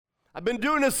I've been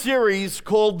doing a series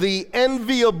called The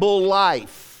Enviable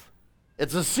Life.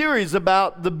 It's a series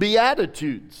about the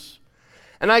Beatitudes.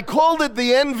 And I called it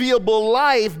The Enviable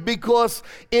Life because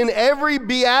in every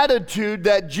beatitude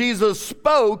that Jesus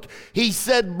spoke, he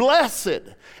said, blessed.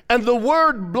 And the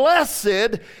word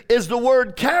blessed is the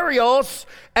word kairios,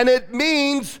 and it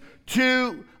means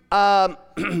to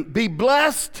be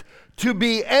blessed, to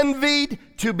be envied,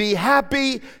 to be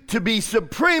happy, to be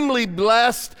supremely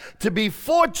blessed, to be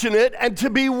fortunate, and to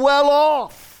be well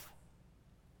off.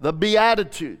 The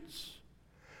Beatitudes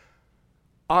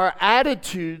are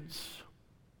attitudes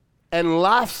and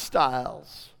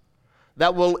lifestyles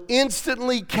that will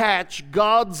instantly catch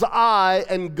God's eye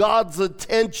and God's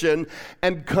attention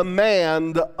and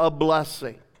command a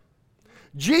blessing.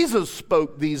 Jesus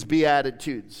spoke these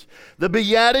Beatitudes. The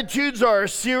Beatitudes are a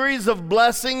series of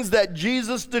blessings that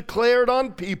Jesus declared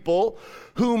on people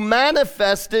who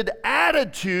manifested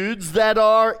attitudes that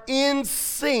are in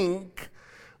sync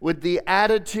with the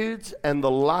attitudes and the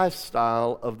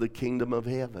lifestyle of the kingdom of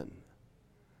heaven.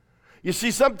 You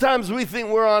see, sometimes we think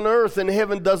we're on earth and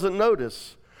heaven doesn't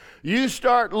notice. You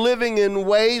start living in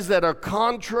ways that are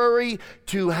contrary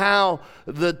to how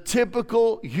the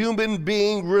typical human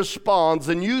being responds,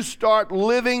 and you start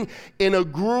living in a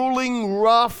grueling,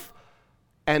 rough,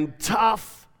 and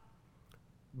tough,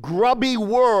 grubby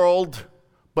world,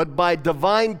 but by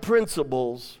divine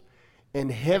principles,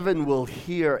 and heaven will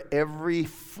hear every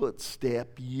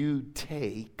footstep you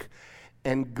take,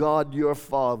 and God your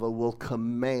Father will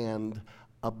command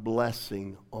a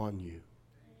blessing on you.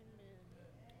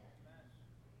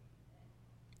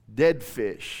 Dead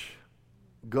fish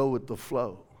go with the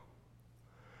flow,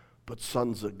 but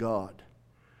sons of God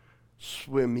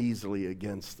swim easily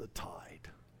against the tide.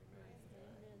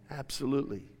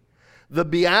 Absolutely. The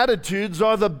Beatitudes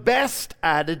are the best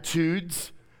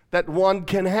attitudes that one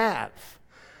can have.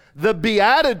 The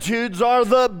Beatitudes are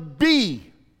the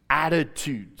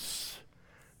Be-attitudes.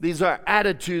 These are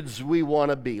attitudes we want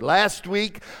to be. Last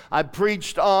week, I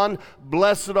preached on,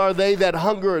 blessed are they that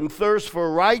hunger and thirst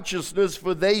for righteousness,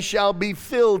 for they shall be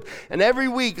filled. And every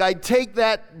week, I take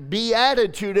that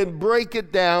beatitude and break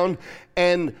it down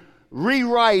and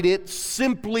rewrite it,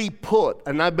 simply put.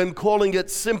 And I've been calling it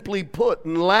simply put.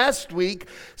 And last week,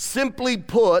 simply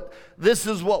put, this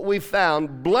is what we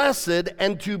found. Blessed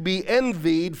and to be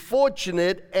envied,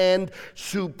 fortunate and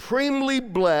supremely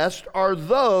blessed are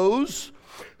those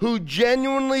who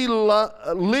genuinely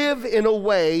live in a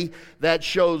way that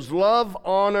shows love,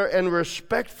 honor, and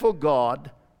respect for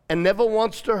God and never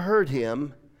wants to hurt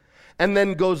Him, and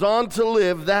then goes on to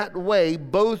live that way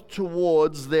both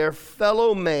towards their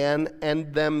fellow man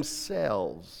and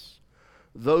themselves.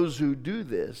 Those who do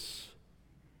this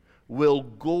will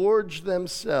gorge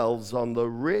themselves on the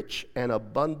rich and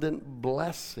abundant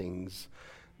blessings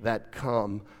that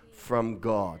come from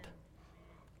God.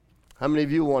 How many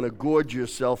of you want to gorge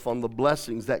yourself on the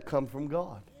blessings that come from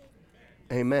God?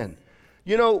 Amen.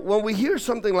 You know, when we hear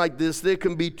something like this, there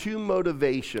can be two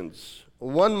motivations.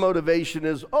 One motivation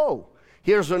is, oh,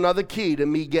 here's another key to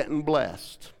me getting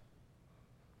blessed.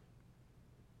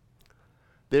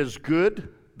 There's good,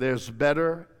 there's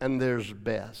better, and there's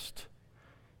best.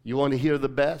 You want to hear the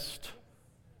best?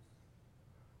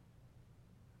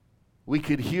 We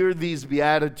could hear these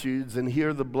Beatitudes and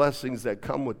hear the blessings that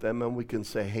come with them, and we can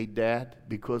say, hey, Dad,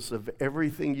 because of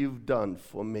everything you've done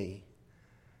for me,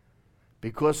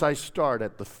 because I start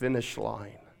at the finish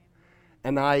line,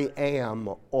 and I am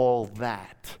all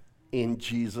that in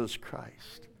Jesus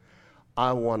Christ,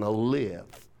 I want to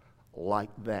live like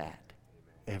that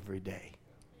every day.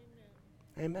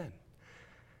 Amen.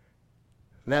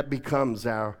 And that becomes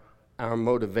our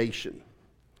motivation.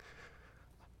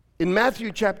 In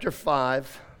Matthew chapter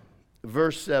 5,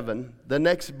 verse 7, the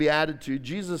next beatitude,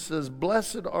 Jesus says,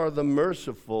 blessed are the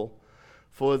merciful,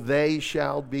 for they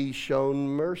shall be shown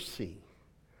mercy.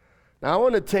 Now, I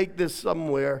want to take this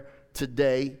somewhere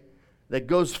today that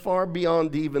goes far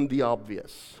beyond even the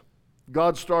obvious.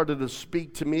 God started to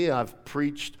speak to me. I've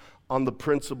preached on the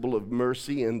principle of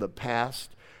mercy in the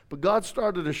past, but God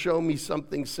started to show me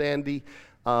something, Sandy,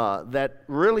 that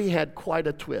really had quite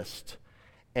a twist.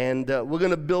 And we're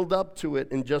going to build up to it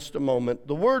in just a moment.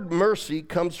 The word mercy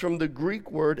comes from the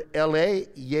Greek word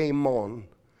eleemon,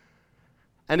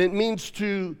 and it means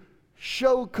to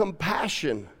show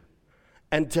compassion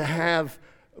and to have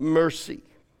mercy.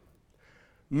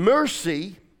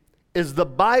 Mercy is the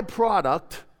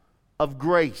byproduct of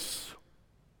grace.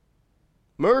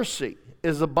 Mercy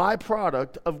is a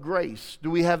byproduct of grace. Do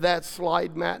we have that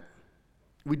slide, Matt?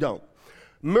 We don't.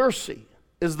 Mercy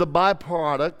is the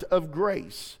byproduct of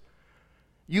grace.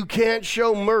 You can't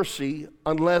show mercy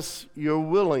unless you're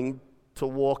willing to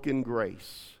walk in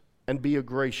grace and be a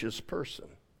gracious person.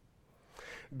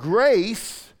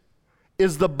 Grace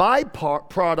is the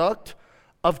byproduct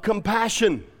of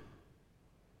compassion.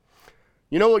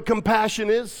 You know what compassion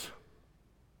is?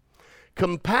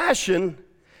 Compassion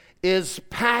is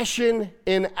passion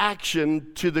in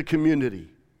action to the community.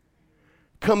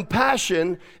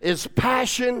 Compassion is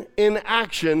passion in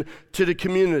action to the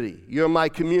community. You're my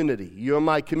community. You're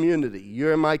my community.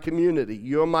 You're my community.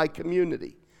 You're my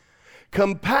community.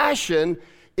 Compassion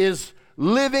is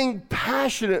living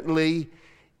passionately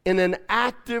in an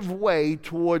active way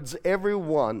towards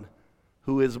everyone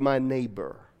who is my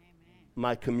neighbor,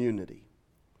 my community.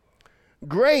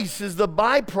 Grace is the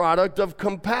byproduct of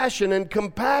compassion, and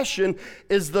compassion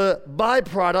is the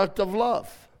byproduct of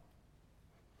love.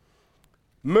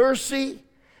 Mercy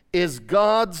is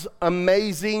God's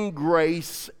amazing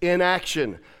grace in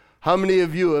action. How many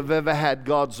of you have ever had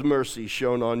God's mercy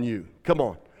shown on you? Come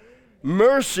on.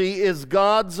 Mercy is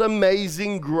God's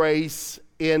amazing grace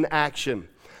in action.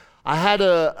 I had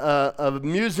a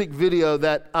music video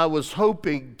that I was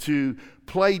hoping to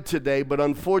play today, but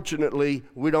unfortunately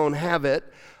we don't have it.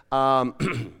 The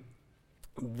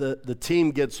team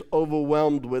gets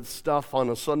overwhelmed with stuff on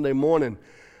a Sunday morning.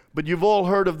 But you've all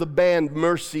heard of the band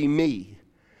Mercy Me.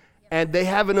 And they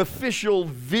have an official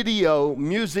video,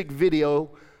 music video,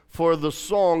 for the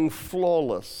song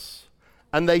Flawless.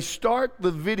 And they start the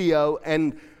video,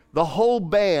 and the whole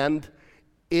band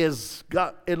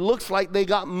it looks like they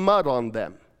got mud on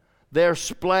them. They're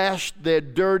splashed, they're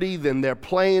dirty, then they're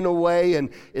playing away, and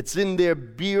it's in their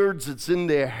beards, it's in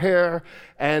their hair,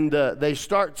 and they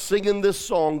start singing this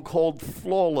song called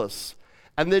Flawless.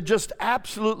 And they're just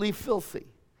absolutely filthy.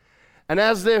 And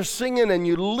as they're singing and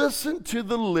you listen to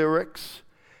the lyrics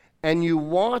and you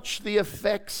watch the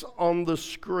effects on the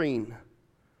screen,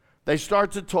 they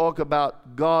start to talk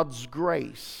about God's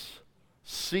grace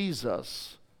sees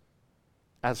us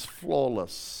as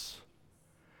flawless.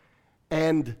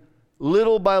 And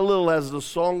little by little, as the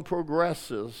song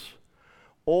progresses,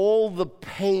 all the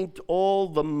paint, all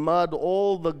the mud,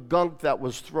 all the gunk that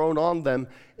was thrown on them,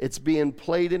 it's being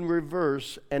played in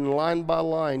reverse, and line by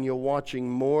line, you're watching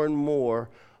more and more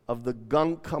of the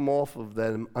gunk come off of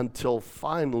them until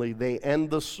finally they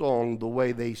end the song the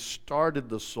way they started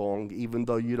the song, even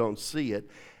though you don't see it.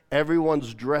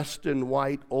 Everyone's dressed in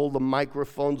white, all the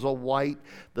microphones are white,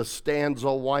 the stands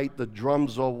are white, the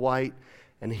drums are white,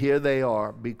 and here they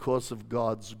are, because of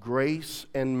God's grace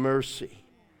and mercy.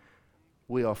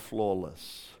 We are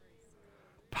flawless.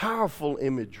 Powerful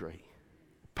imagery.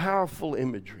 Powerful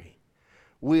imagery.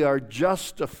 We are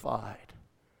justified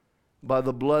by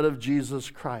the blood of Jesus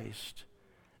Christ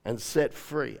and set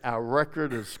free. Our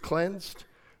record is cleansed.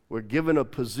 We're given a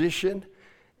position,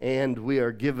 and we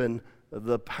are given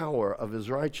the power of his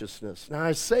righteousness. Now,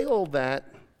 I say all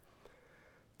that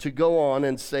to go on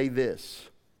and say this.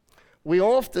 We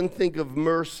often think of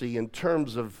mercy in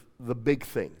terms of the big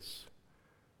things.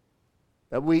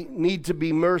 That we need to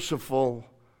be merciful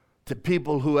to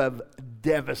people who have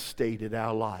devastated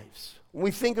our lives.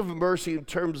 We think of mercy in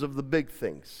terms of the big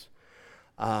things.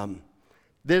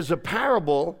 There's a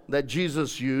parable that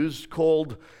Jesus used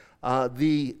called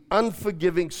the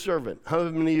unforgiving servant. How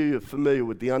many of you are familiar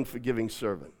with the unforgiving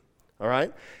servant? All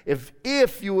right?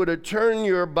 If you were to turn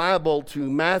your Bible to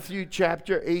Matthew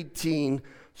chapter 18,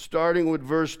 starting with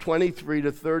verse 23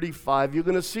 to 35, you're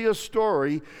going to see a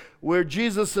story where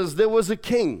Jesus says there was a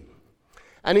king,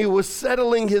 and he was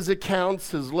settling his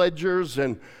accounts, his ledgers,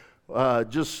 and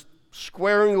just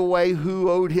squaring away who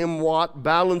owed him what,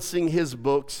 balancing his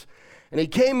books. And he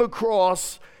came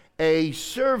across a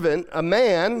servant, a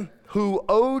man who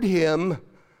owed him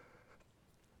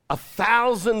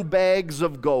 1,000 bags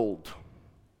of gold.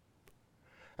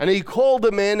 And he called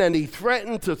him in, and he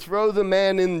threatened to throw the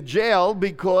man in jail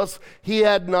because he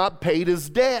had not paid his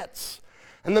debts.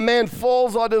 And the man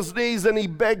falls on his knees and he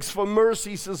begs for mercy.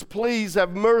 He says, please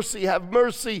have mercy,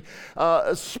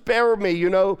 spare me,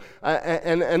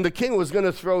 And the king was going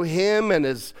to throw him and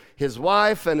his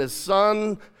wife and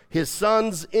his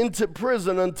sons into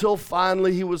prison until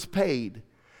finally he was paid.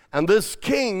 And this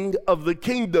king of the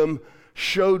kingdom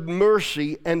showed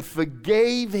mercy and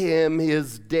forgave him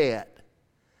his debt.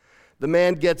 The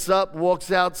man gets up,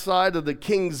 walks outside of the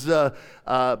king's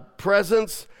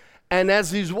presence, and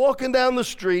as he's walking down the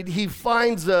street, he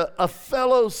finds a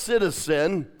fellow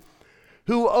citizen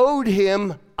who owed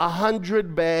him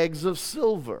 100 bags of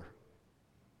silver.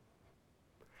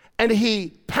 And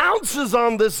he pounces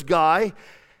on this guy.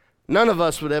 None of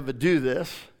us would ever do this.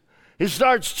 He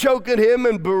starts choking him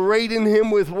and berating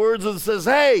him with words and says,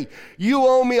 hey, you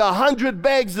owe me 100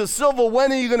 bags of silver.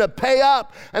 When are you going to pay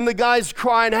up? And the guy's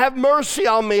crying, have mercy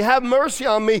on me. Have mercy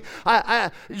on me.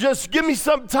 Just give me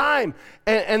some time.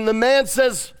 And the man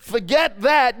says, forget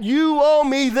that. You owe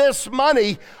me this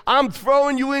money. I'm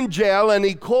throwing you in jail. And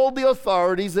he called the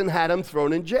authorities and had him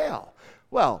thrown in jail.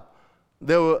 Well,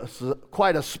 there was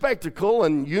quite a spectacle,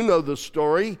 and you know the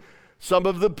story. Some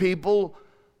of the people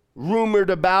rumored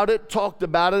about it, talked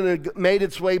about it, and it made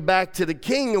its way back to the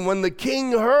king. And when the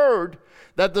king heard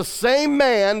that the same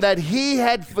man that he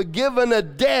had forgiven a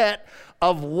debt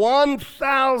of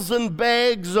 1,000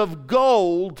 bags of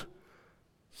gold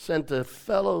sent a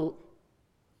fellow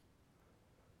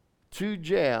to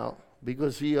jail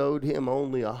because he owed him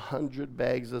only 100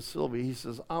 bags of silver, he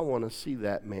says, I want to see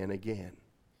that man again.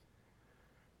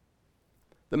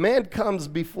 The man comes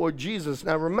before Jesus.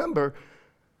 Now remember,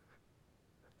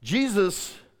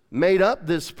 Jesus made up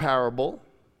this parable,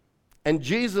 and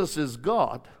Jesus is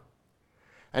God.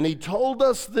 And he told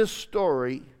us this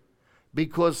story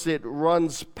because it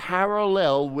runs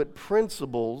parallel with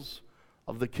principles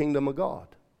of the kingdom of God.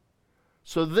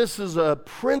 So this is a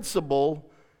principle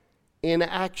in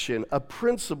action, a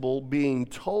principle being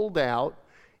told out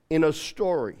in a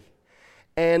story.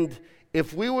 And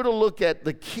if we were to look at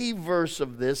the key verse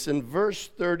of this, in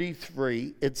verse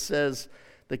 33, it says,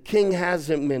 the king has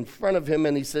him in front of him,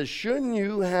 and he says, shouldn't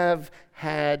you have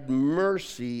had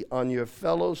mercy on your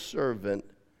fellow servant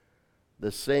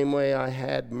the same way I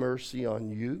had mercy on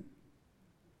you?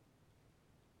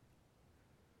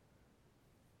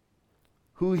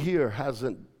 Who here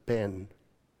hasn't been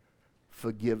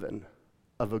forgiven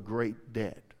of a great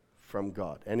debt from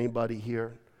God? Anybody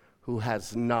here who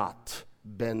has not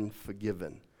been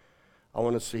forgiven? I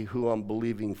want to see who I'm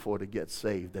believing for to get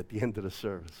saved at the end of the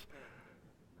service.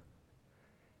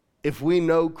 If we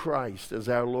know Christ as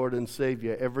our Lord and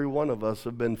Savior, every one of us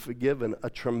have been forgiven a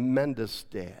tremendous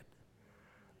debt.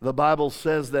 The Bible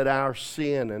says that our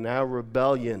sin and our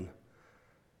rebellion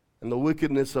and the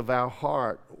wickedness of our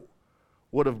heart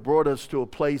would have brought us to a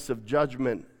place of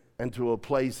judgment and to a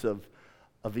place of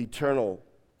eternal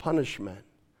punishment.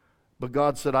 But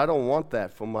God said, I don't want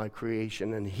that for my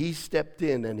creation. And he stepped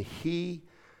in and he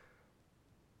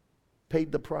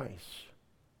paid the price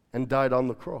and died on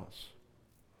the cross.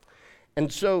 And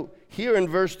so here in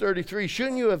verse 33,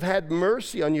 shouldn't you have had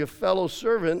mercy on your fellow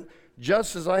servant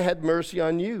just as I had mercy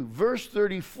on you? Verse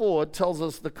 34 tells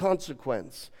us the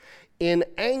consequence. In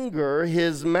anger,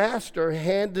 his master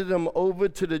handed him over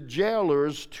to the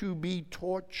jailers to be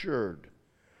tortured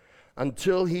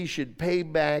until he should pay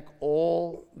back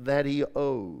all that he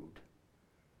owed.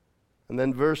 And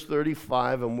then verse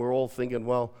 35, and we're all thinking,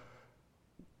 well,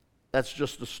 that's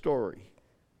just a story.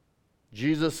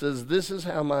 Jesus says, this is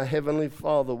how my heavenly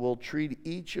Father will treat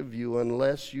each of you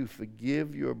unless you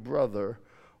forgive your brother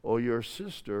or your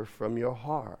sister from your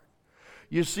heart.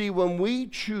 You see, when we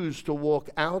choose to walk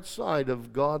outside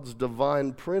of God's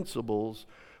divine principles,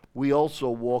 we also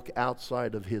walk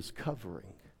outside of his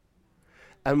covering.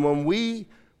 And when we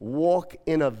walk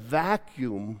in a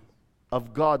vacuum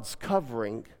of God's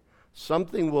covering,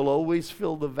 something will always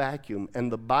fill the vacuum. And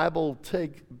the Bible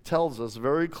tells us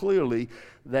very clearly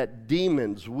that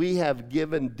demons, we have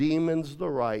given demons the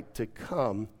right to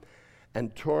come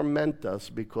and torment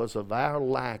us because of our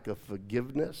lack of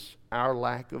forgiveness, our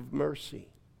lack of mercy.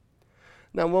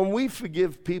 Now, when we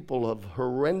forgive people of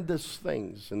horrendous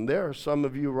things, and there are some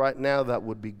of you right now that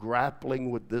would be grappling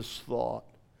with this thought,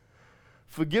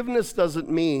 forgiveness doesn't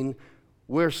mean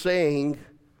we're saying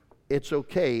it's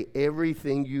okay,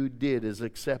 everything you did is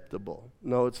acceptable.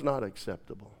 No, it's not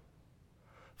acceptable.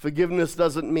 Forgiveness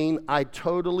doesn't mean I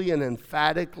totally and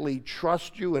emphatically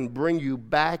trust you and bring you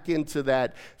back into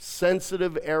that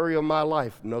sensitive area of my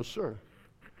life. No, sir.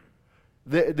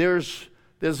 There's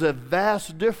a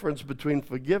vast difference between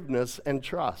forgiveness and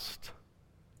trust.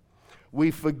 We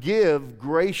forgive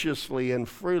graciously and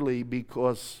freely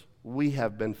because we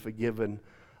have been forgiven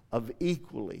of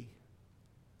equally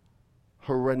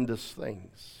horrendous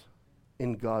things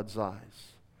in God's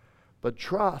eyes. But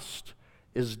trust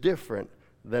is different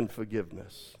than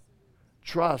forgiveness.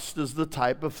 Trust is the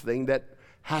type of thing that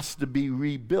has to be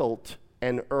rebuilt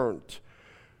and earned.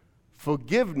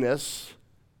 Forgiveness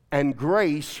and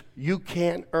grace, you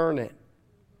can't earn it.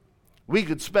 We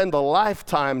could spend a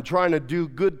lifetime trying to do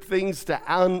good things to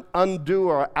undo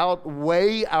or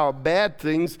outweigh our bad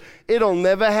things. It'll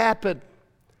never happen.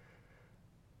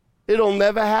 It'll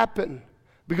never happen.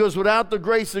 Because without the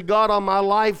grace of God on my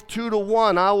life, 2 to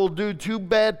 1, I will do 2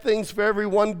 bad things for every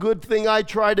 1 good thing I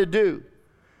try to do.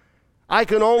 I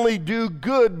can only do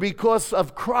good because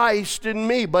of Christ in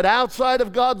me. But outside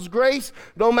of God's grace,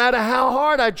 no matter how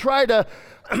hard I try to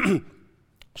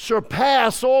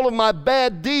surpass all of my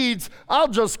bad deeds, I'll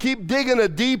just keep digging a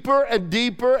deeper and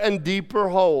deeper and deeper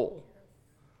hole.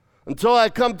 Until I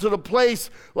come to the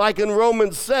place like in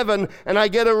Romans 7 and I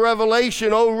get a revelation,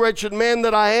 oh wretched man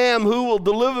that I am, who will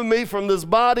deliver me from this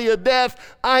body of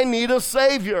death? I need a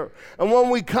Savior. And when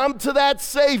we come to that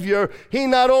Savior, He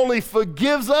not only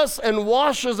forgives us and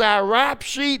washes our rap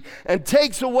sheet and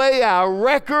takes away our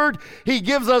record, He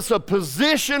gives us a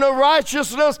position of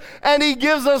righteousness, and He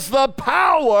gives us the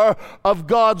power of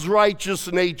God's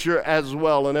righteous nature as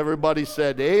well. And everybody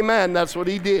said, amen. That's what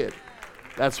He did.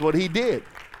 That's what He did.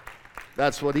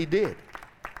 That's what He did.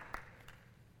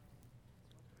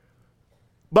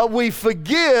 But we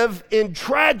forgive in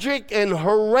tragic and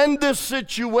horrendous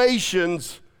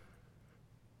situations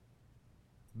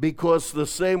because the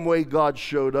same way God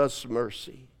showed us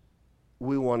mercy,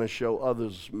 we want to show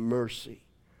others mercy.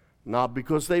 Not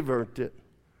because they've earned it,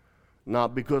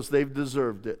 not because they've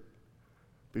deserved it,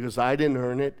 because I didn't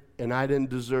earn it and I didn't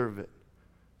deserve it.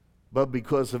 But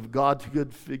because if God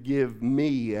could forgive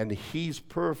me and He's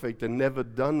perfect and never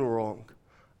done wrong,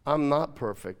 I'm not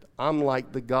perfect. I'm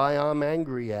like the guy I'm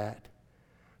angry at.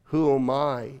 Who am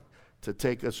I to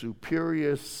take a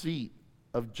superior seat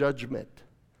of judgment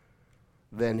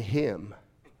than Him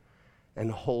and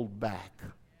hold back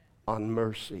on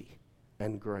mercy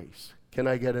and grace? Can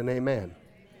I get an amen?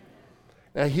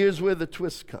 Now here's where the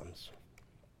twist comes.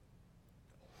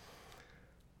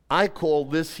 I call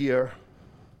this here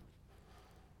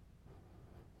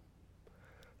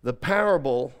the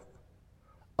parable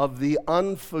of the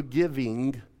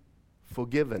unforgiving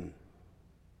forgiven.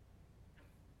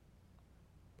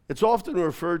 It's often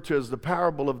referred to as the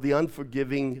parable of the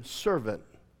unforgiving servant.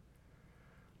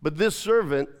 But this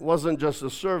servant wasn't just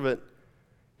a servant,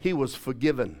 he was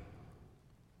forgiven.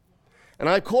 And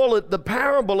I call it the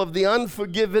parable of the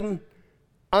unforgiving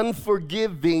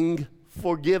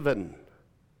forgiven.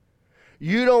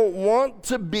 You don't want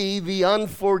to be the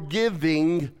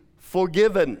unforgiving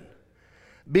forgiven,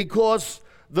 because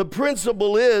the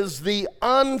principle is the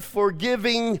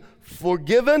unforgiving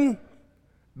forgiven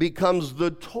becomes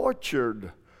the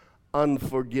tortured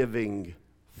unforgiving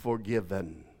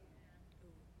forgiven.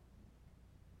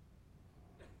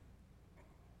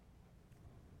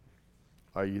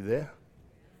 Are you there?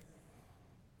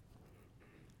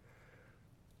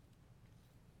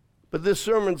 But this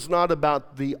sermon's not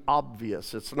about the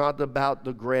obvious. It's not about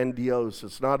the grandiose.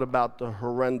 It's not about the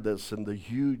horrendous and the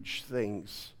huge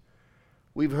things.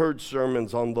 We've heard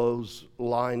sermons on those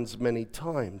lines many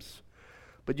times.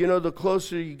 But you know, the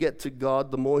closer you get to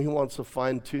God, the more He wants to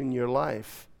fine-tune your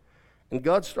life. And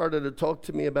God started to talk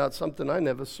to me about something I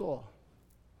never saw.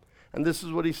 And this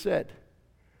is what He said.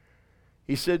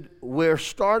 He said, we're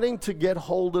starting to get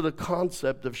hold of the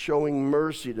concept of showing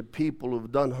mercy to people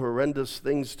who've done horrendous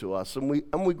things to us, and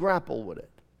we grapple with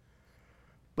it.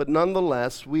 But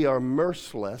nonetheless, we are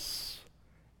merciless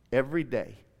every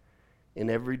day in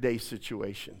everyday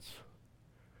situations.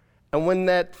 And when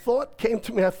that thought came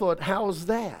to me, I thought, how is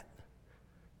that?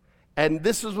 And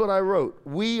this is what I wrote.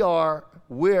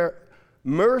 We're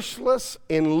merciless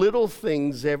in little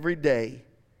things every day.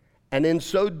 And in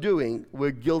so doing,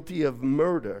 we're guilty of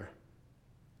murder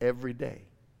every day.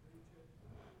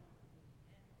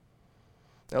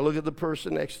 Now look at the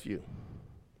person next to you.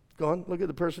 Go on, look at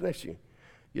the person next to you.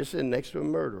 You're sitting next to a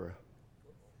murderer.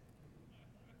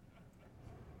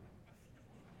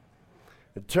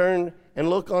 And turn and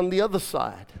look on the other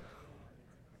side.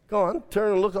 Go on,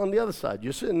 turn and look on the other side.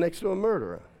 You're sitting next to a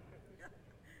murderer.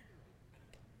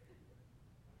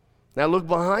 Now look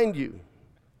behind you.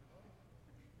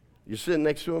 You're sitting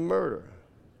next to a murderer.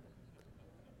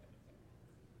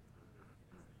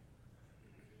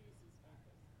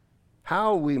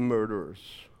 How are we murderers?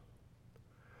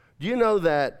 Do you know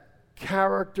that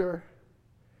character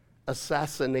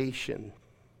assassination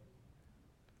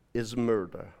is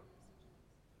murder?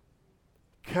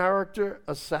 Character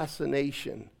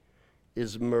assassination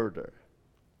is murder.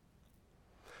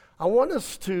 I want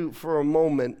us to, for a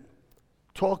moment,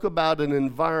 talk about an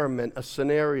environment, a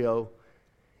scenario,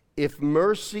 if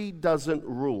mercy doesn't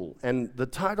rule. And the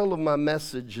title of my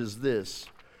message is this: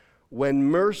 when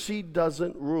mercy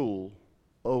doesn't rule,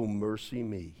 oh, mercy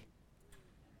me.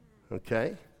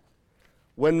 Okay?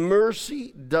 When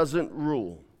mercy doesn't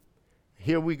rule.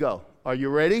 Here we go. Are you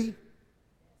ready?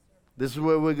 This is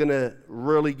where we're going to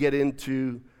really get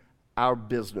into our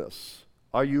business.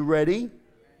 Are you ready?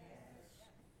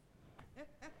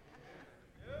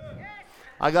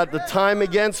 I got the time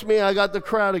against me. I got the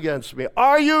crowd against me.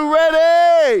 Are you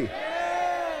ready?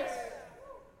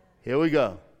 Here we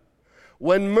go.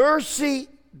 When mercy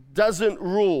doesn't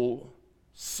rule,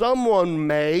 someone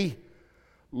may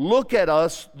look at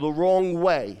us the wrong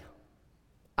way,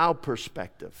 our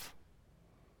perspective.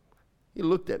 He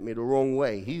looked at me the wrong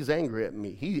way. He's angry at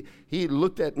me. He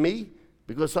looked at me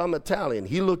because I'm Italian.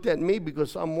 He looked at me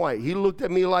because I'm white. He looked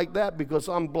at me like that because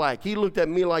I'm black. He looked at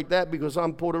me like that because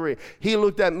I'm Puerto Rican. He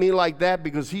looked at me like that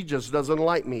because he just doesn't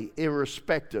like me,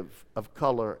 irrespective of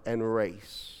color and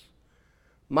race.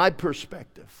 My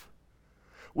perspective.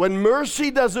 When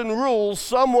mercy doesn't rule,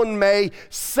 someone may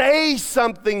say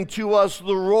something to us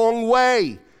the wrong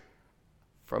way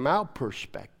from our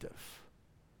perspective.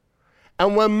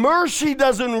 And when mercy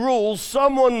doesn't rule,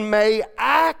 someone may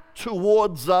act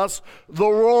towards us the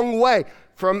wrong way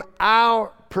from our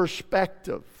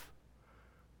perspective.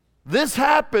 This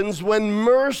happens when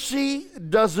mercy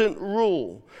doesn't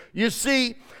rule. You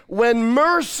see, when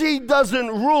mercy doesn't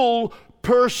rule,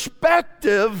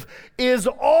 perspective is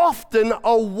often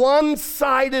a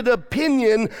one-sided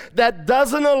opinion that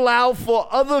doesn't allow for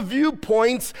other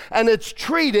viewpoints, and it's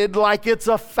treated like it's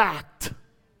a fact.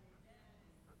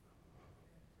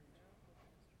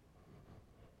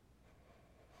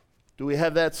 Do we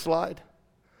have that slide?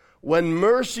 When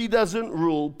mercy doesn't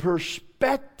rule,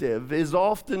 perspective is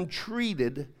often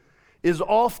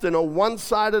a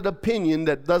one-sided opinion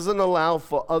that doesn't allow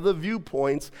for other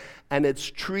viewpoints, and it's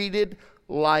treated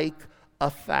like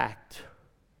a fact.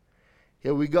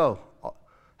 Here we go.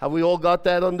 Have we all got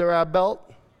that under our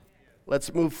belt?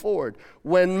 Let's move forward.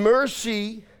 When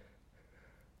mercy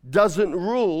doesn't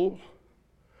rule,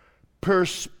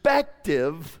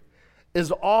 perspective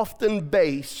is often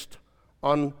based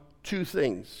on two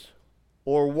things,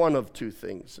 or one of two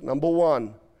things. Number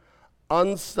one,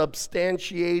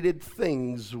 unsubstantiated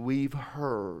things we've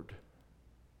heard.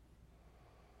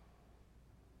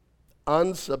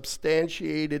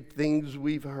 Unsubstantiated things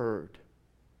we've heard.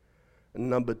 And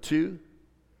number two,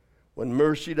 when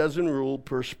mercy doesn't rule,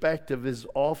 perspective is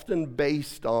often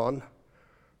based on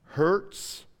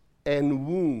hurts and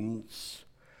wounds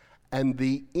and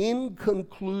the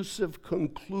inconclusive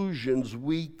conclusions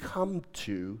we come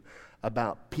to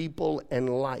about people and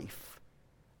life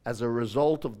as a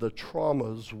result of the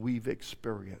traumas we've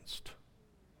experienced.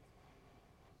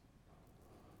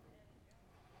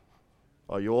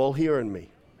 Are you all hearing me?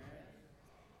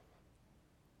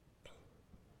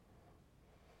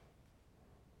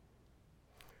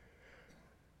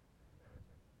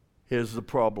 Here's the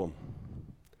problem.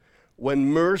 When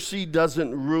mercy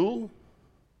doesn't rule,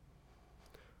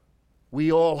 we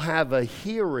all have a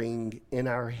hearing in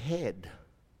our head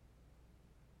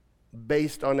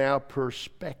based on our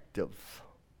perspective.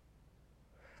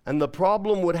 And the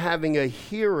problem with having a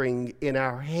hearing in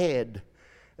our head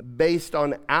based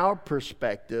on our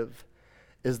perspective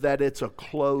is that it's a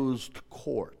closed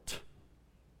court.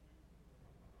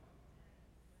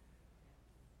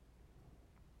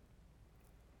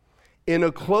 In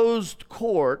a closed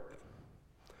court,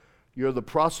 you're the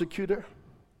prosecutor,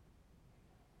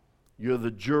 you're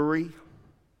the jury,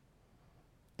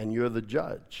 and you're the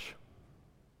judge.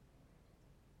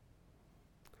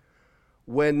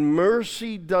 When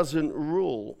mercy doesn't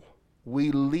rule,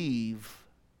 we leave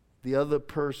the other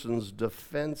person's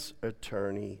defense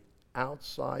attorney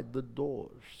outside the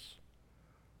doors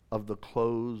of the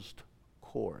closed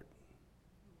court.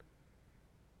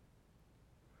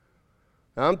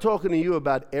 Now, I'm talking to you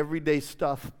about everyday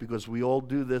stuff because we all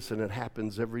do this and it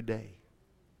happens every day.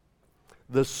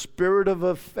 The spirit of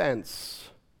offense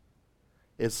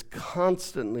is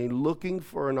constantly looking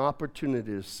for an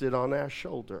opportunity to sit on our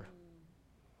shoulder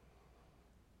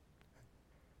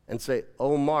and say,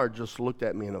 Omar just looked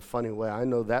at me in a funny way. I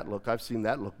know that look. I've seen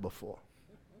that look before.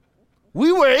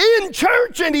 We were in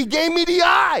church and he gave me the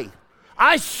eye.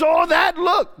 I saw that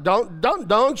look.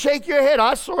 Don't shake your head.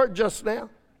 I saw it just now.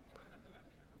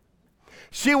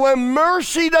 See, when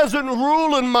mercy doesn't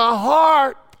rule in my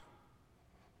heart,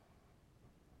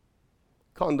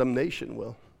 condemnation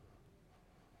will.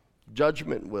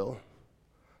 Judgment will.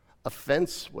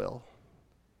 Offense will.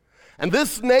 And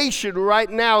this nation right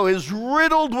now is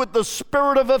riddled with the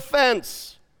spirit of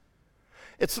offense.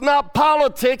 It's not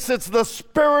politics, it's the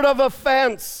spirit of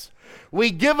offense. We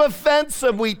give offense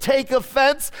and we take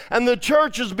offense, and the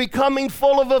church is becoming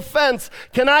full of offense.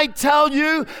 Can I tell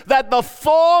you that the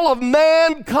fall of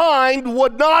mankind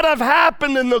would not have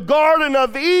happened in the Garden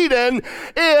of Eden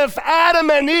if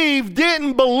Adam and Eve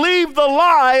didn't believe the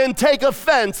lie and take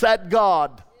offense at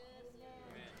God?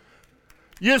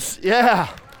 Yes,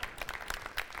 yeah.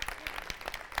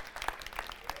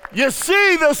 You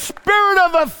see, the spirit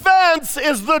of offense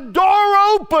is the door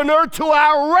opener to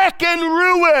our wreck and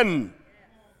ruin.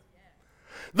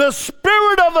 The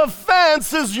spirit of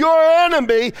offense is your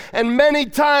enemy, and many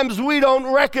times we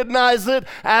don't recognize it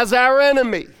as our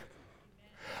enemy.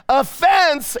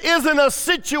 Offense isn't a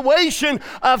situation.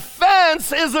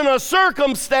 Offense isn't a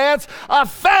circumstance.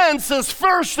 Offense is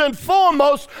first and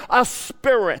foremost a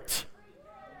spirit.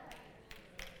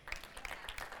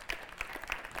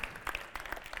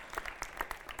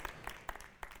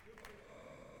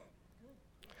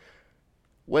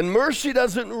 When mercy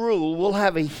doesn't rule, we'll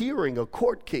have a hearing, a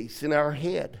court case in our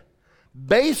head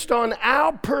based on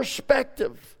our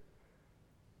perspective.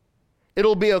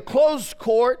 It'll be a closed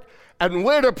court, and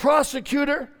we're the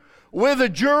prosecutor, we're the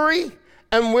jury,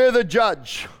 and we're the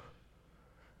judge.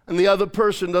 And the other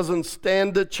person doesn't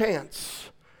stand a chance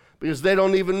because they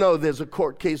don't even know there's a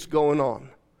court case going on.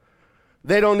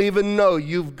 They don't even know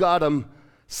you've got them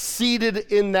seated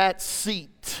in that seat.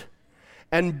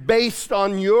 And based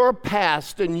on your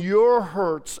past and your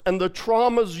hurts and the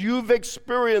traumas you've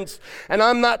experienced, and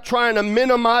I'm not trying to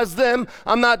minimize them,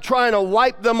 I'm not trying to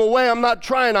wipe them away, I'm not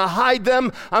trying to hide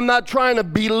them, I'm not trying to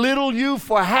belittle you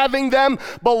for having them,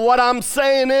 but what I'm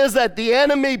saying is that the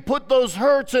enemy put those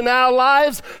hurts in our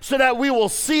lives so that we will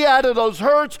see out of those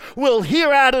hurts, we'll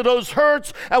hear out of those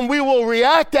hurts, and we will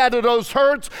react out of those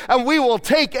hurts, and we will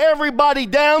take everybody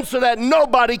down so that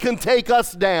nobody can take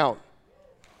us down.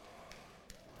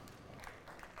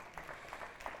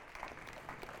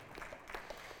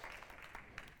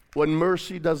 When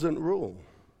mercy doesn't rule,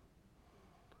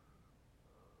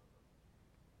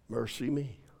 mercy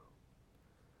me.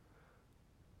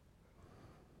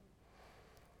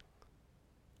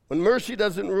 When mercy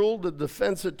doesn't rule, the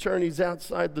defense attorney's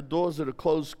outside the doors of the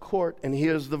closed court, and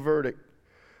here's the verdict.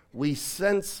 We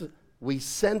sentence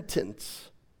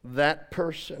that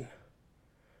person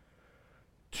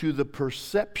to the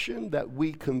perception that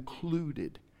we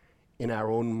concluded in our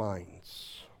own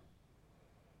minds.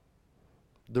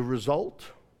 The result?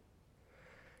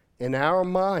 In our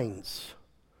minds,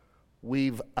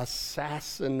 we've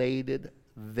assassinated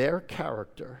their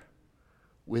character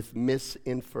with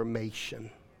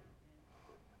misinformation.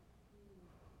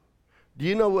 Do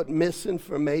you know what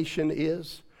misinformation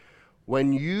is?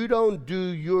 When you don't do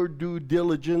your due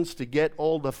diligence to get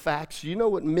all the facts, you know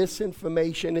what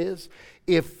misinformation is?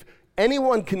 If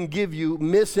anyone can give you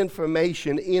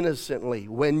misinformation innocently,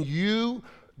 when you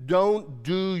don't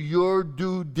do your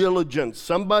due diligence.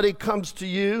 Somebody comes to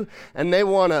you and they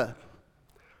want to,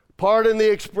 pardon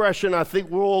the expression, I think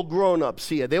we're all grown-ups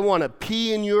here, they want to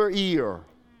pee in your ear.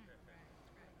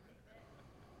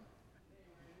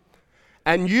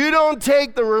 And you don't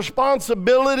take the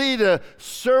responsibility to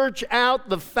search out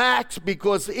the facts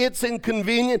because it's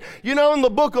inconvenient. You know, in the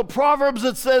book of Proverbs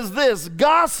it says this,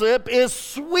 gossip is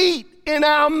sweet in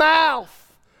our mouth.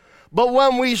 But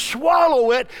when we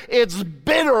swallow it, it's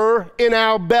bitter in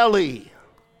our belly.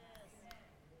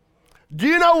 Do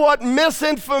you know what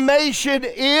misinformation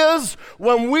is?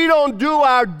 When we don't do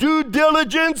our due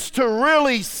diligence to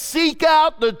really seek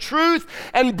out the truth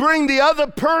and bring the other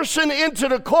person into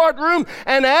the courtroom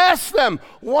and ask them,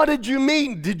 what did you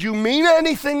mean? Did you mean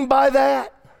anything by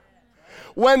that?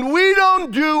 When we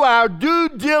don't do our due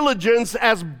diligence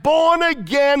as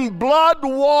born-again,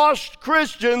 blood-washed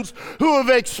Christians who have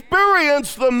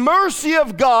experienced the mercy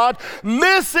of God,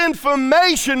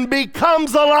 misinformation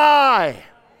becomes a lie.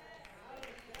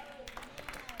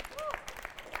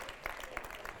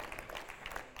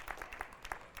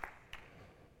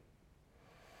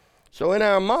 So in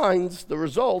our minds, the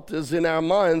result is in our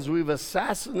minds we've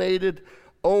assassinated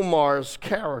Omar's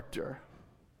character.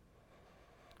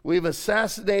 We've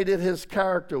assassinated his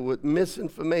character with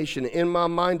misinformation. In my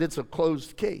mind, it's a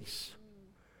closed case.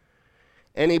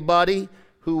 Anybody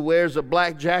who wears a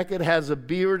black jacket, has a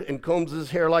beard, and combs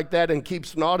his hair like that and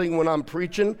keeps nodding when I'm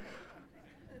preaching,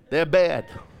 they're bad.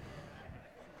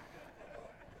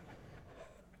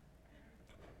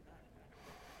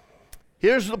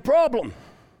 Here's the problem.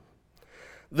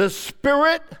 The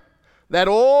spirit that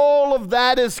all of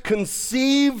that is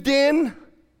conceived in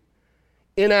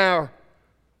our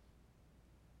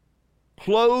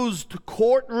closed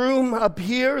courtroom up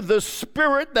here, the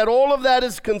spirit that all of that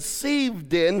is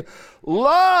conceived in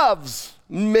loves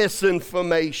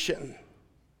misinformation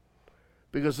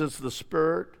because it's the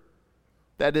spirit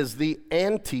that is the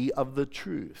anti of the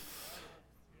truth.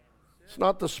 It's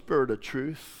not the spirit of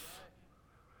truth.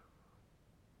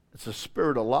 It's a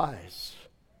spirit of lies.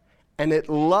 And it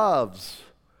loves.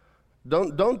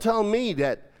 Don't tell me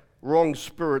that wrong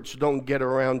spirits don't get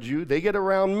around you. They get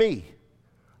around me.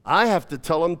 I have to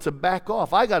tell them to back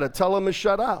off. I got to tell them to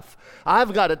shut up.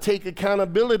 I've got to take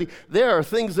accountability. There are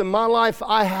things in my life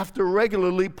I have to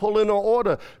regularly pull into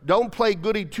order. Don't play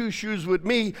goody two-shoes with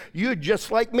me. You're just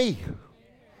like me.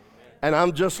 And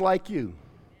I'm just like you.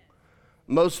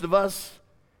 Most of us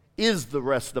is the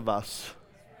rest of us.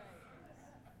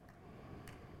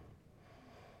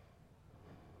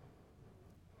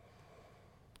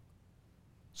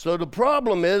 So the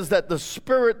problem is that the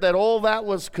spirit that all that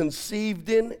was conceived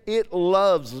in, it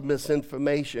loves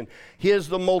misinformation. Here's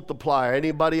the multiplier.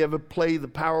 Anybody ever play the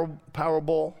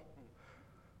Powerball?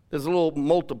 There's a little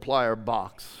multiplier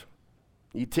box.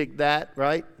 You tick that,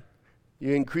 right?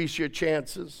 You increase your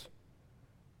chances.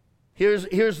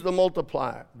 Here's the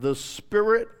multiplier. The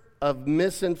spirit of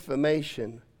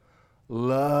misinformation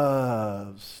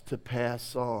loves to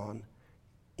pass on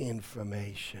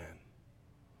information.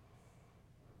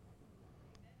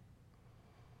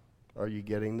 Are you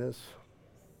getting this?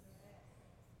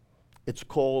 It's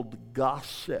called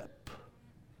gossip.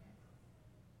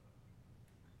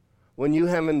 When you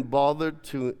haven't bothered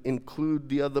to include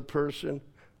the other person,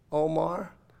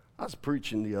 Omar, I was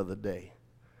preaching the other day,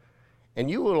 and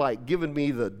you were like giving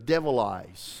me the devil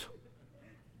eyes.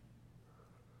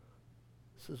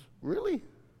 I says, really?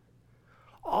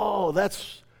 Oh, there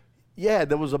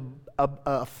was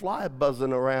a fly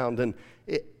buzzing around, and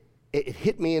it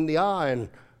hit me in the eye, and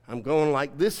I'm going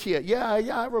like this here. Yeah,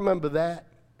 I remember that.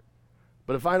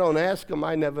 But if I don't ask him,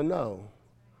 I never know.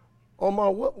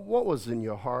 Omar, what was in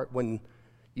your heart when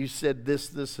you said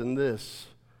this, and this?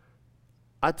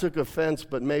 I took offense,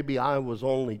 but maybe I was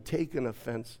only taking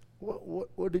offense.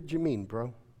 What did you mean,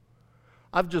 bro?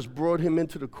 I've just brought him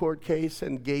into the court case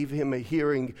and gave him a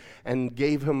hearing and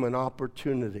gave him an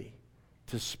opportunity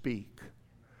to speak.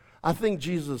 I think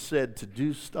Jesus said to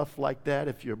do stuff like that.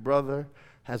 If your brother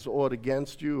has aught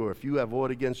against you, or if you have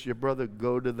aught against your brother,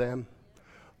 go to them.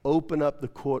 Open up the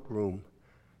courtroom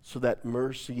so that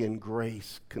mercy and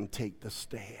grace can take the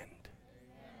stand.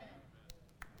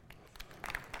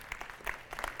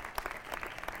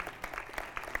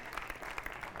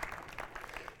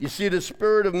 You see, the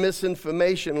spirit of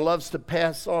misinformation loves to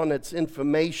pass on its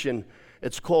information.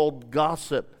 It's called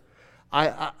gossip.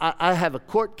 I have a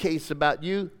court case about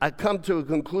you. I come to a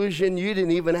conclusion you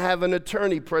didn't even have an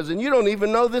attorney present. You don't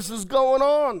even know this is going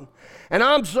on. And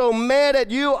I'm so mad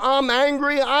at you. I'm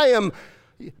angry. I am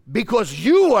because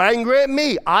you were angry at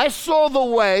me. I saw the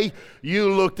way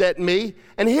you looked at me.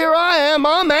 And here I am.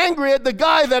 I'm angry at the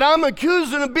guy that I'm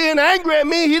accusing of being angry at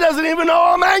me. He doesn't even know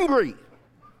I'm angry.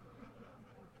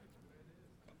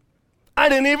 I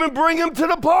didn't even bring him to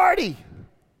the party.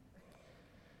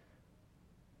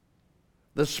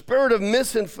 The spirit of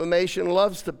misinformation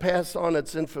loves to pass on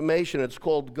its information. It's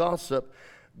called gossip.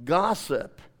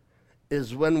 Gossip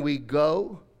is when we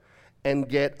go and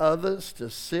get others to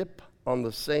sip on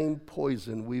the same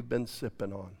poison we've been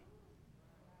sipping on.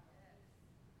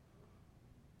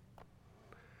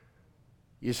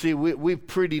 You see, we've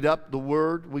prettied up the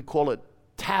word. We call it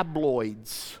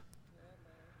tabloids.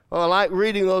 Well, I like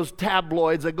reading those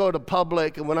tabloids. I go to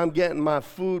Publix, and when I'm getting my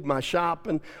food, my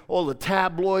shopping, all the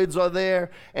tabloids are there,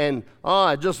 and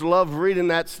I just love reading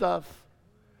that stuff.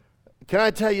 Can I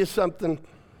tell you something?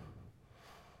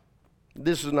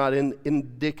 This is not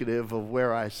indicative of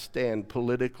where I stand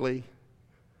politically,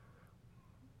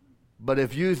 but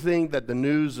if you think that the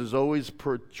news is always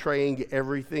portraying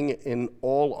everything in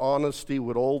all honesty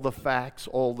with all the facts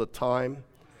all the time,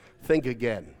 think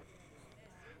again.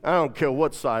 I don't care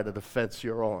what side of the fence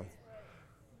you're on.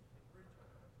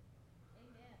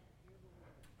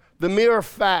 The mere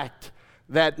fact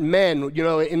that men,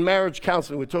 in marriage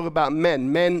counseling, we talk about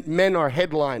men. Men are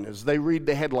headliners. They read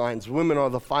the headlines. Women are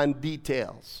the fine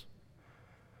details.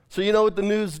 So you know what the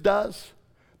news does?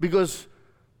 Because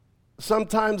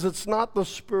sometimes it's not the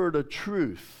spirit of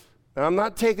truth. And I'm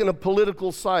not taking a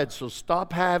political side, so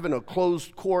stop having a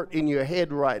closed court in your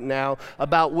head right now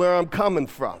about where I'm coming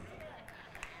from.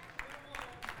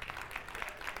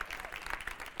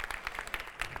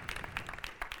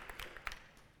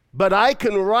 But I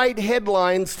can write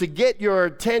headlines to get your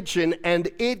attention,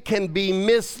 and it can be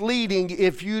misleading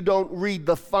if you don't read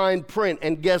the fine print.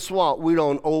 And guess what? We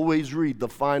don't always read the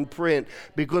fine print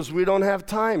because we don't have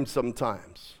time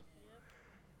sometimes.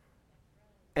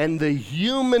 And the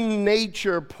human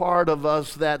nature part of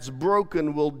us that's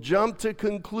broken will jump to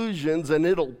conclusions, and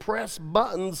it'll press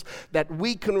buttons that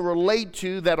we can relate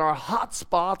to, that are hot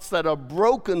spots, that are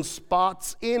broken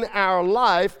spots in our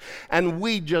life, and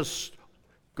we just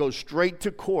go straight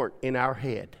to court in our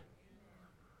head.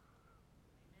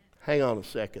 Hang on a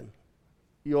second.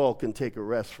 You all can take a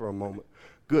rest for a moment.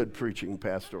 Good preaching,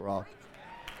 Pastor Rock.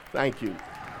 Thank you.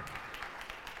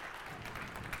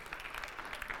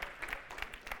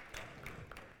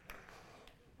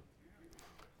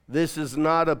 This is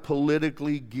not a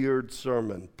politically geared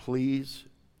sermon. Please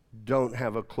don't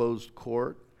have a closed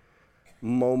court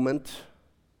moment.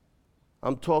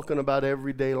 I'm talking about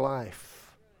everyday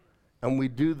life. And we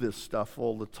do this stuff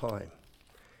all the time.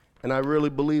 And I really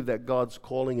believe that God's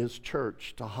calling His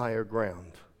church to higher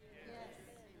ground.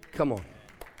 Yes. Come on.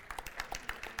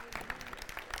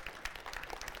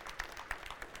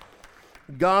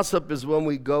 Gossip is when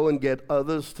we go and get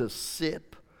others to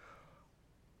sip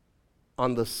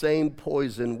on the same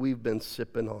poison we've been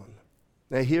sipping on.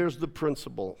 Now here's the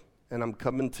principle, and I'm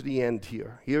coming to the end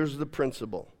here. Here's the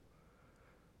principle.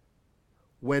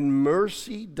 When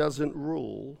mercy doesn't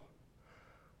rule,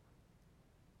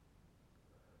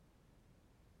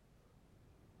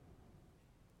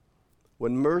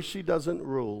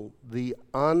 the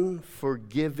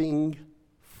unforgiving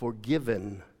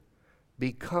forgiven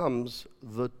becomes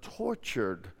the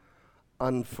tortured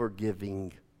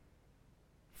unforgiving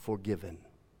forgiven.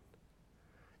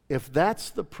 If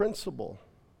that's the principle,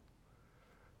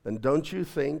 then don't you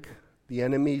think the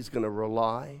enemy is going to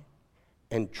rely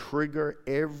and trigger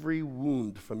every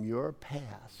wound from your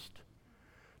past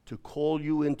to call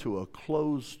you into a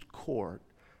closed court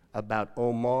about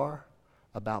Omar,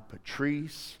 about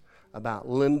Patrice, about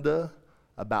Linda,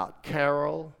 about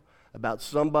Carol, about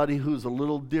somebody who's a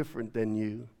little different than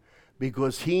you,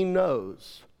 because he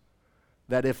knows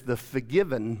that if the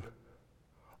forgiven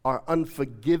are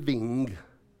unforgiving,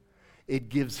 it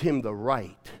gives him the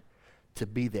right to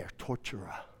be their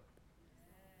torturer.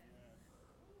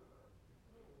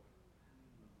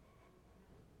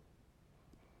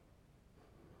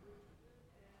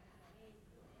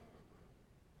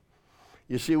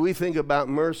 You see, we think about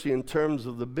mercy in terms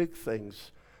of the big things.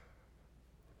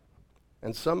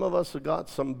 And some of us have got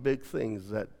some big things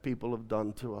that people have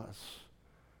done to us.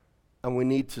 And we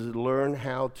need to learn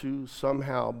how to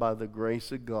somehow, by the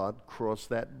grace of God, cross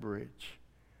that bridge.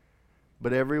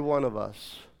 But every one of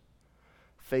us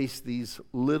face these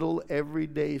little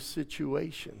everyday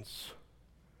situations.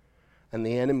 And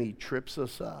the enemy trips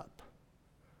us up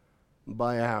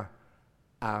by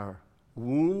our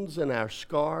wounds and our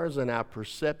scars and our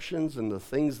perceptions and the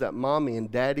things that Mommy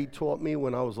and Daddy taught me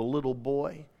when I was a little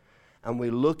boy. And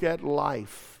we look at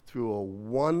life through a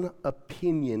one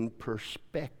opinion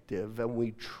perspective and we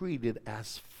treat it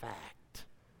as fact.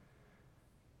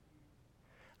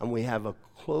 And we have a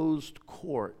closed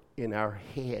court in our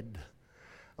head.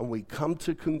 And we come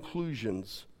to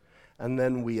conclusions, and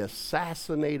then we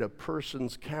assassinate a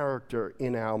person's character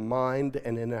in our mind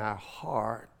and in our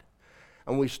heart.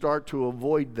 And we start to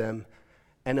avoid them.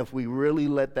 And if we really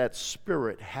let that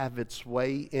spirit have its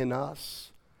way in us,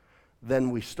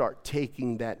 then we start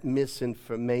taking that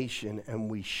misinformation and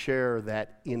we share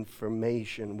that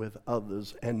information with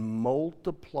others and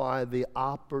multiply the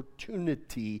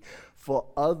opportunity for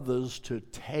others to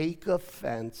take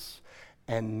offense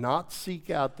and not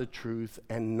seek out the truth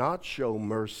and not show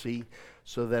mercy,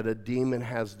 so that a demon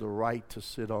has the right to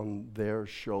sit on their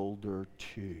shoulder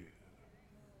too.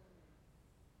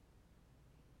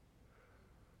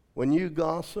 When you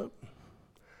gossip,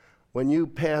 when you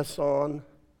pass on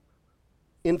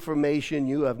information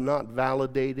you have not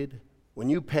validated, when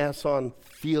you pass on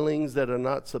feelings that are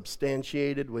not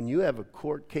substantiated, when you have a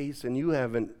court case and you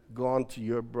haven't gone to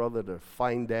your brother to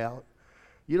find out,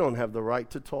 you don't have the right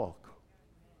to talk.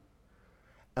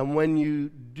 And when you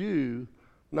do,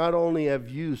 not only have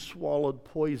you swallowed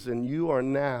poison, you are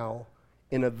now,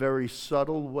 in a very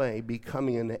subtle way,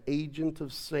 becoming an agent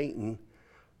of Satan,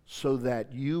 so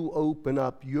that you open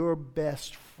up your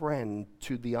best friend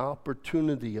to the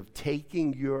opportunity of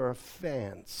taking your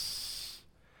offense.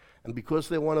 And because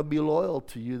they want to be loyal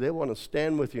to you, they want to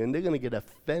stand with you, and they're going to get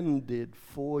offended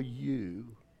for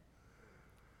you.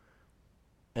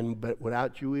 But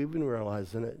without you even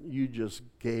realizing it, you just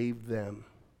gave them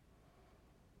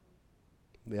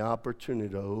the opportunity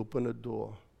to open a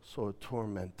door so a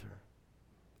tormentor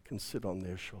can sit on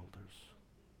their shoulders.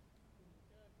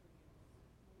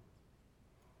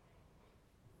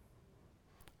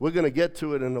 We're going to get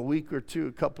to it in a week or two,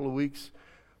 a couple of weeks.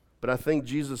 But I think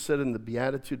Jesus said in the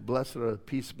Beatitude, "Blessed are the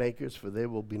peacemakers, for they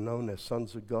will be known as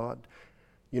sons of God."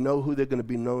 You know who they're going to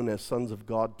be known as sons of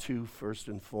God to, first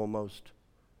and foremost?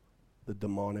 The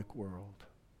demonic world.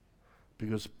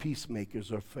 Because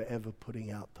peacemakers are forever putting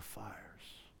out the fires.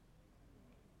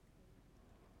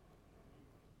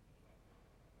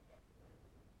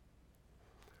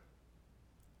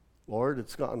 Lord,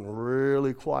 it's gotten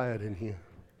really quiet in here.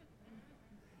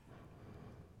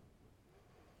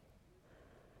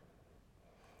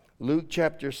 Luke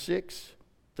chapter 6,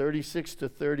 36 to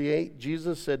 38,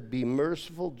 Jesus said, "Be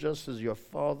merciful just as your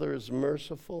Father is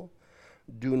merciful.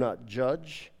 Do not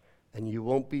judge, and you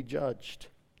won't be judged.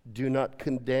 Do not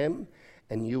condemn,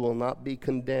 and you will not be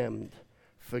condemned.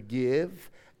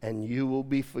 Forgive, and you will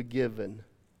be forgiven.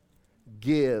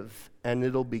 Give, and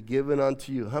it'll be given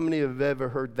unto you. How many have ever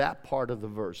heard that part of the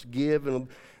verse? Give, and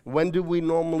when do we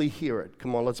normally hear it?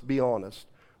 Come on, let's be honest.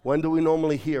 When do we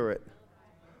normally hear it?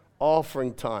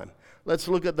 Offering time. Let's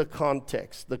look at the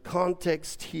context. The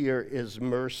context here is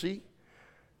mercy,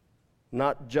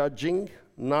 not judging,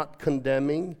 not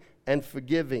condemning, and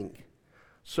forgiving.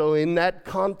 So in that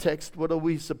context, what are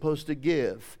we supposed to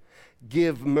give?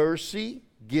 Give mercy,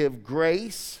 give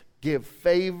grace, give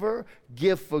favor,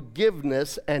 give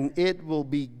forgiveness, and it will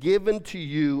be given to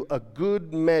you a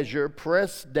good measure,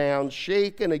 pressed down,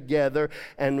 shaken together,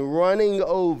 and running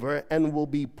over, and will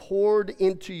be poured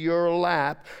into your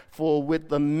lap. For with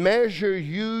the measure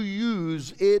you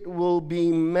use, it will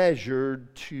be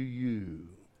measured to you.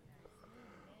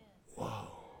 Whoa.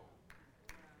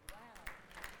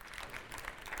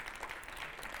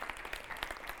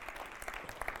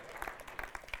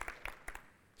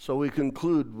 So we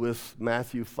conclude with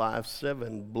Matthew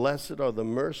 5:7. Blessed are the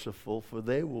merciful, for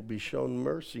they will be shown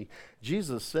mercy.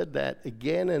 Jesus said that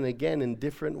again and again in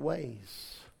different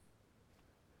ways.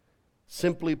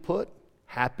 Simply put,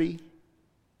 happy,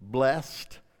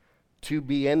 blessed, to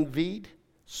be envied,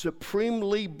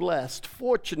 supremely blessed,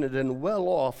 fortunate, and well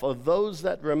off are those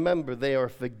that remember they are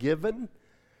forgiven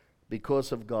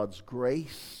because of God's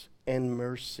grace and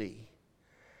mercy.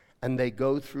 And they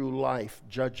go through life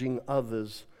judging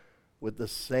others with the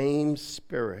same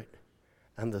spirit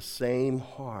and the same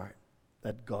heart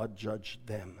that God judged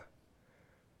them.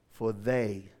 For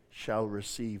they shall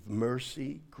receive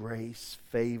mercy, grace,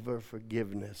 favor,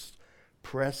 forgiveness,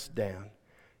 pressed down,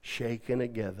 shaken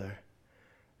together,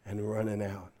 and running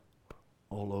out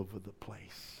all over the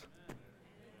place.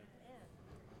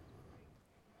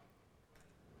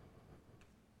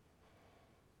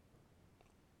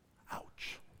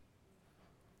 Ouch.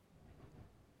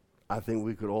 I think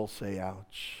we could all say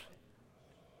ouch.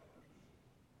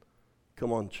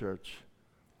 Come on, church.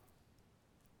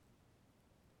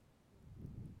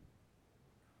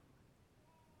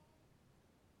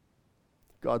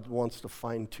 God wants to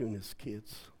fine-tune his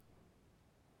kids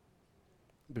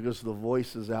because the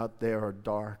voices out there are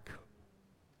dark.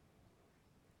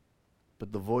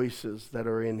 But the voices that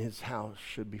are in his house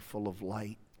should be full of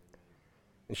light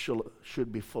and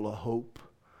should be full of hope.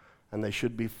 And they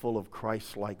should be full of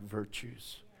Christ-like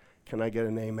virtues. Can I get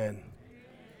an amen?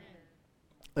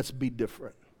 Let's be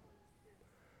different.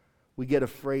 We get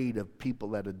afraid of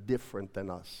people that are different than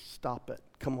us. Stop it.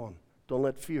 Come on. Don't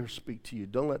let fear speak to you.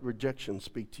 Don't let rejection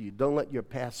speak to you. Don't let your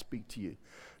past speak to you.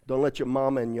 Don't let your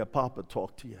mama and your papa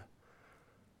talk to you.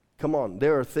 Come on,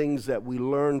 there are things that we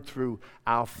learn through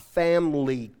our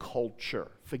family culture.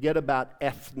 Forget about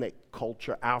ethnic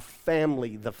culture. Our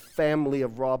family, the family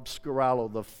of Rob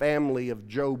Scarallo, the family of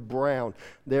Joe Brown.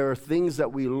 There are things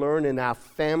that we learn in our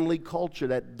family culture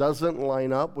that doesn't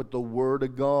line up with the Word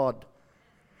of God.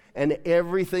 And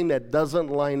everything that doesn't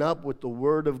line up with the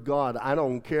Word of God, I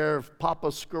don't care if Papa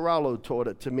Scarallo taught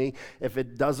it to me, if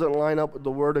it doesn't line up with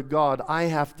the Word of God, I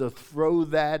have to throw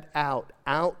that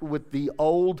out with the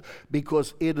old,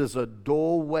 because it is a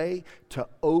doorway to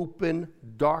open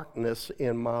darkness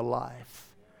in my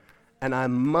life. And I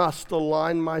must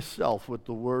align myself with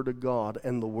the Word of God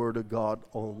and the Word of God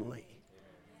only.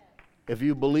 If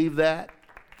you believe that,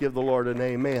 give the Lord an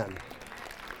amen.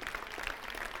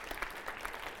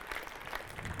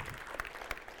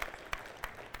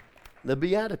 The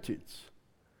Beatitudes.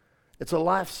 It's a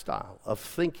lifestyle of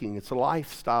thinking. It's a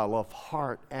lifestyle of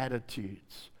heart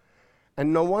attitudes.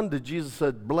 And no wonder Jesus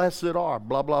said, blessed are,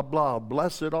 blah, blah, blah.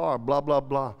 Blessed are, blah, blah,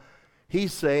 blah.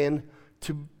 He's saying,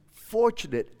 to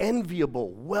fortunate,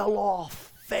 enviable, well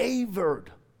off,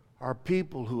 favored are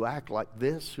people who act like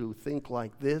this, who think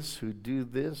like this, who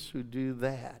do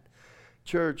that.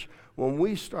 Church, when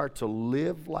we start to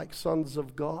live like sons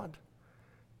of God,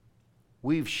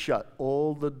 we've shut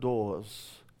all the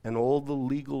doors and all the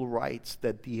legal rights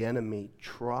that the enemy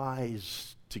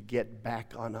tries to get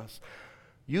back on us.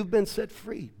 You've been set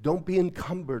free. Don't be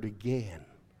encumbered again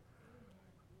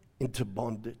into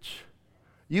bondage.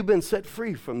 You've been set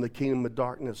free from the kingdom of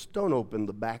darkness. Don't open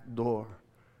the back door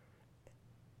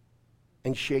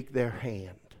and shake their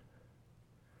hand.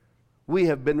 We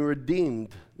have been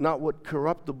redeemed, not with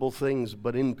corruptible things,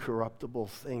 but incorruptible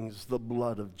things, the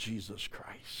blood of Jesus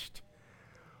Christ.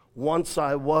 Once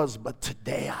I was, but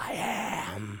today I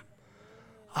am.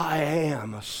 I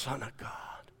am a son of God.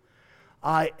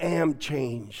 I am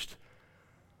changed.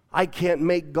 I can't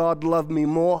make God love me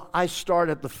more. I start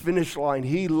at the finish line.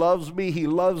 He loves me, He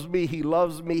loves me, He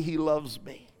loves me, He loves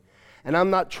me. And I'm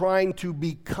not trying to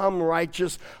become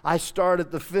righteous. I start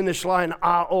at the finish line.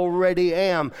 I already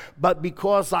am. But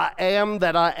because I am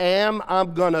that I am,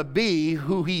 I'm going to be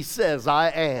who He says I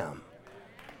am.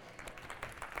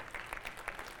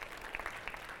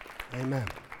 Amen.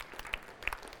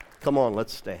 Come on,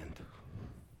 let's stand.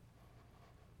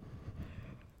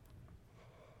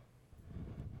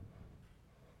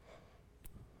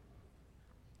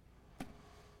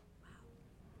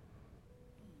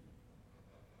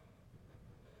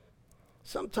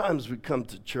 Sometimes we come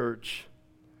to church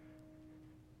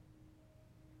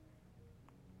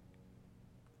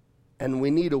and we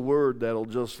need a word that'll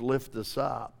just lift us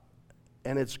up.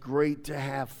 And it's great to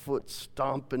have foot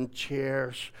stomping,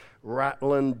 chairs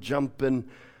rattling, jumping,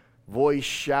 voice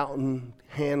shouting,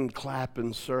 hand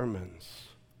clapping sermons.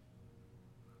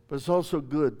 But it's also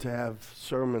good to have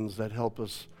sermons that help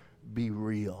us be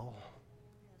real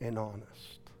and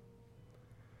honest.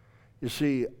 You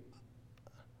see,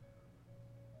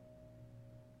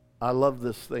 I love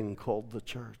this thing called the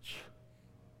church.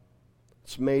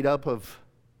 It's made up of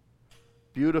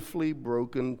beautifully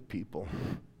broken people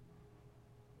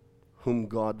whom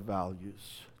God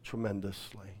values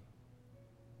tremendously.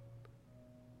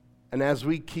 And as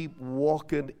we keep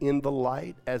walking in the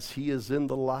light, as He is in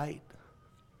the light,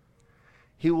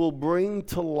 He will bring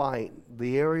to light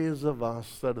the areas of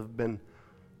us that have been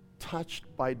touched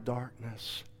by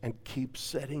darkness and keep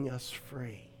setting us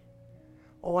free.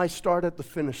 Oh, I start at the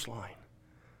finish line.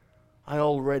 I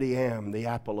already am the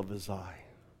apple of His eye.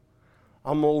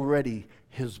 I'm already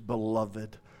His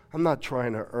beloved. I'm not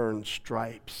trying to earn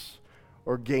stripes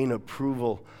or gain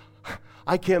approval.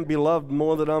 I can't be loved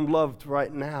more than I'm loved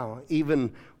right now.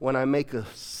 Even when I make a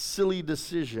silly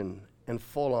decision and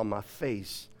fall on my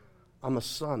face, I'm a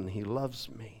son. He loves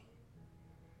me.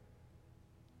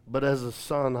 But as a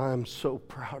son, I am so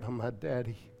proud of my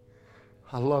daddy.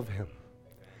 I love him.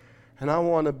 And I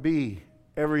want to be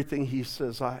everything He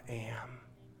says I am.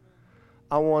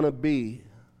 I want to be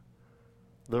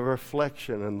the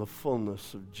reflection and the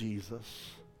fullness of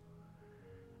Jesus.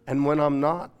 And when I'm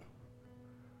not,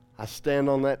 I stand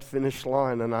on that finish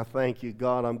line and I thank You,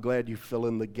 God. I'm glad You fill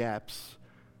in the gaps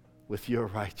with Your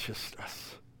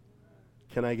righteousness.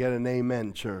 Can I get an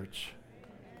amen, church?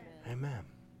 Amen.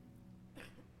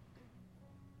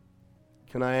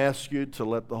 Can I ask you to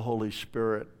let the Holy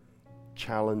Spirit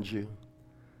challenge you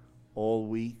all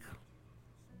week?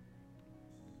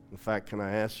 In fact, can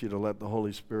I ask you to let the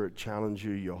Holy Spirit challenge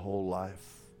you your whole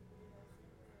life?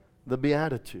 The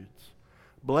Beatitudes.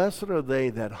 Blessed are they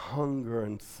that hunger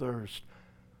and thirst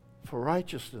for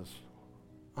righteousness.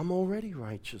 I'm already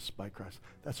righteous by Christ.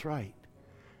 That's right.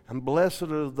 And blessed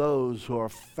are those who are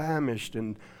famished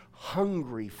and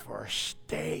hungry for a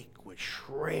steak with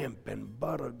shrimp and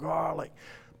butter garlic.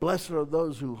 Blessed are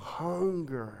those who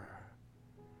hunger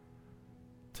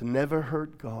to never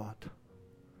hurt God,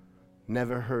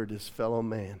 never hurt his fellow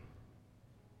man,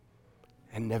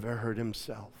 and never hurt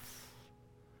himself.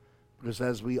 Because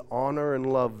as we honor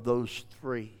and love those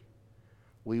three,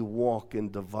 we walk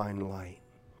in divine light.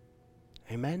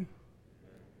 Amen?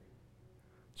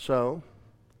 So,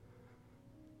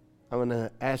 I'm going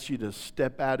to ask you to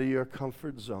step out of your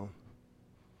comfort zone.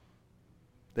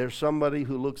 There's somebody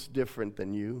who looks different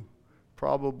than you,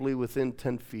 probably within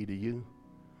 10 feet of you.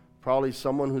 Probably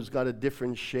someone who's got a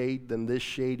different shade than this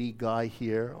shady guy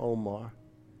here, Omar.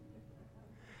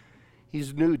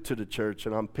 He's new to the church,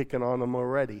 and I'm picking on him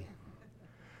already.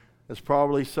 There's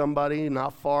probably somebody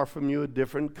not far from you, a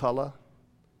different color,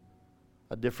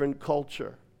 a different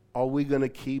culture. Are we going to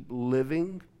keep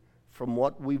living from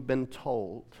what we've been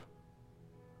told?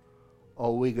 Or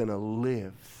are we going to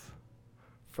live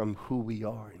from who we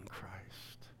are in Christ?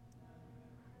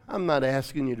 I'm not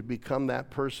asking you to become that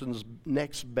person's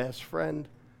next best friend.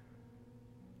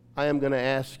 I am going to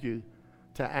ask you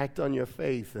to act on your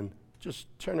faith and just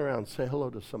turn around and say hello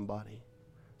to somebody.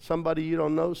 Somebody you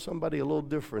don't know, somebody a little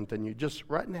different than you. Just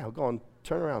right now, go on,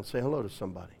 turn around and say hello to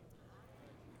somebody.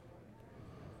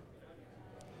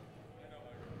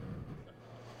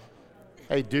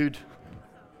 Hey, dude.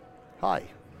 Hi.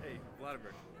 Hey,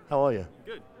 Vladimir. How are you?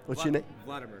 Good. What's your name?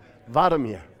 Vladimir.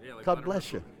 Vladimir. Yeah, like God Vladimir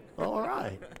bless you. All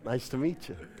right. Nice to meet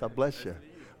you. God bless you.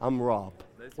 I'm Rob.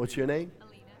 What's your name?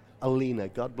 Alina.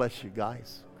 God bless you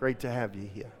guys. Great to have you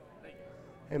here.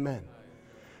 Amen.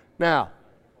 Now,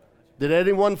 did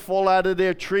anyone fall out of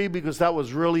their tree because that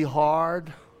was really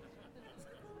hard?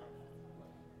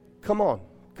 Come on.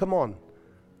 Come on.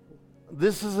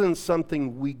 This isn't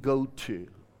something we go to.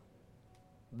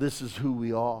 This is who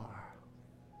we are.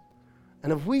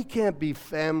 And if we can't be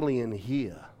family in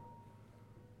here,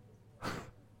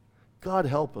 God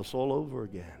help us all over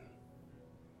again.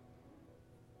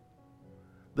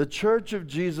 The Church of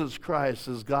Jesus Christ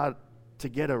has got to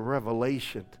get a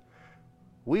revelation.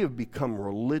 We have become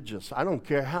religious. I don't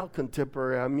care how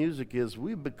contemporary our music is,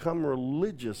 we've become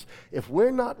religious. If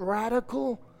we're not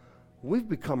radical, we've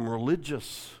become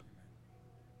religious.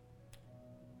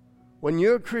 When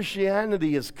your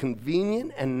Christianity is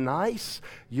convenient and nice,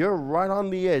 you're right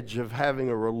on the edge of having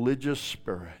a religious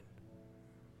spirit.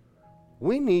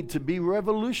 We need to be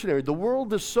revolutionary. The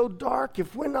world is so dark.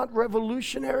 If we're not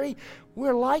revolutionary,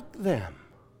 we're like them.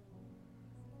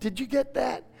 Did you get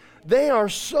that? They are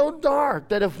so dark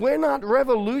that if we're not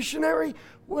revolutionary,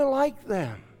 we're like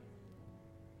them.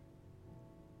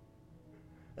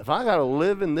 If I got to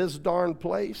live in this darn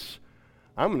place,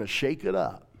 I'm going to shake it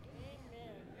up.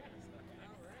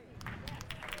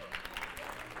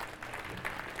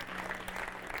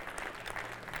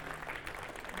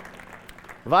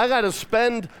 If I got to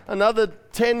spend another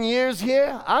 10 years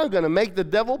here, I'm going to make the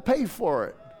devil pay for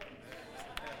it.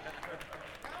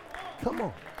 Come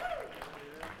on.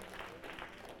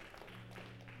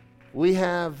 We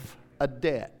have a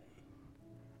debt,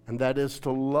 and that is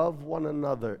to love one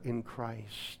another in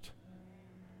Christ.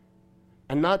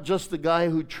 And not just the guy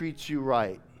who treats you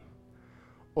right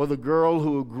or the girl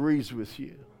who agrees with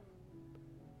you.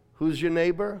 Who's your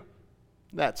neighbor?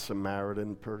 That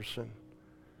Samaritan person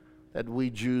that we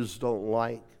Jews don't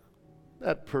like,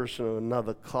 that person of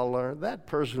another color, that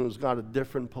person who's got a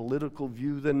different political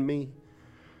view than me.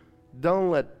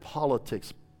 Don't let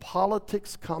politics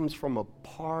comes from a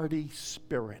party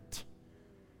spirit.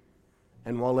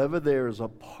 And while ever there is a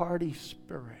party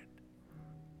spirit,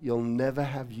 you'll never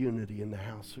have unity in the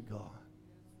house of God.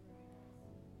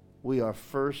 We are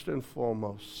first and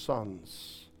foremost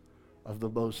sons of the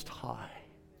Most High.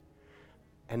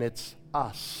 And it's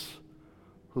us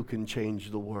who can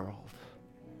change the world.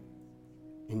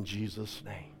 In Jesus'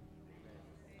 name.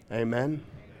 Amen.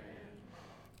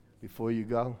 Before you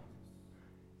go,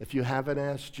 if you haven't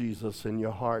asked Jesus in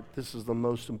your heart, this is the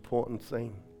most important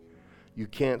thing. You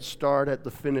can't start at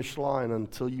the finish line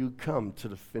until you come to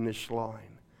the finish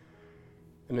line.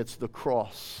 And it's the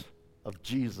cross of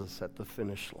Jesus at the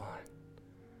finish line.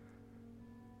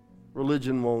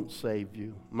 Religion won't save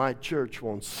you. My church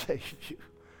won't save you.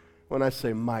 When I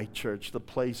say my church, the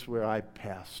place where I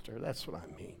pastor, that's what I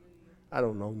mean. I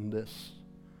don't own this.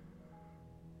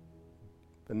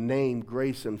 The name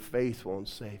Grace and Faith won't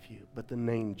save you, but the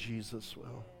name Jesus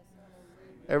will.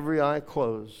 Every eye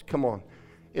closed. Come on.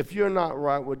 If you're not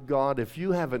right with God, if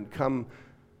you haven't come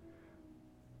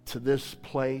to this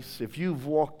place, if you've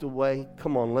walked away,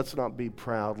 come on, let's not be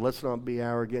proud. Let's not be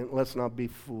arrogant. Let's not be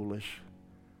foolish.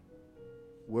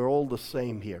 We're all the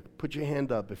same here. Put your hand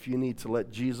up if you need to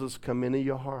let Jesus come into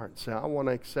your heart. Say, I want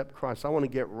to accept Christ. I want to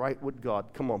get right with God.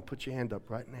 Come on, put your hand up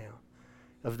right now.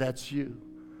 If that's you,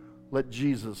 let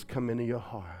Jesus come into your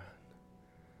heart.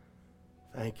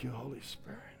 Thank you, Holy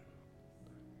Spirit.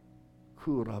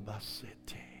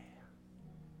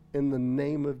 In the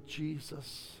name of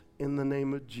Jesus, in the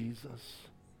name of Jesus,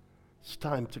 it's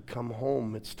time to come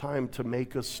home. It's time to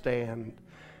make a stand.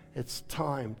 It's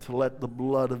time to let the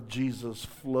blood of Jesus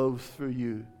flow through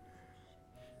you.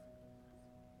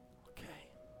 Okay.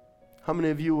 How many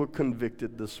of you were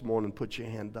convicted this morning? Put your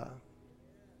hand up.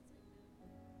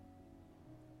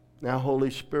 Now,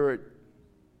 Holy Spirit,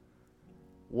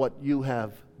 what you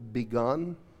have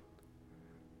begun,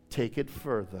 take it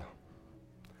further.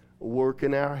 Work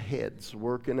in our heads,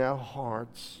 work in our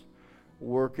hearts,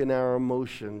 work in our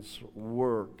emotions,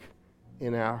 work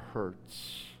in our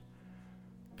hurts.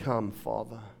 Come,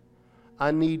 Father. I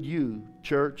need you,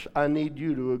 church. I need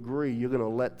you to agree. You're going to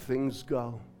let things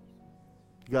go.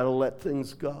 You got to let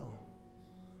things go.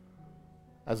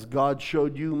 As God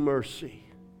showed you mercy,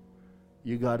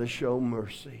 you got to show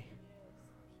mercy.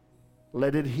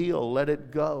 Let it heal. Let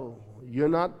it go. You're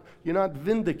not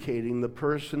vindicating the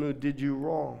person who did you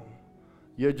wrong.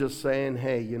 You're just saying,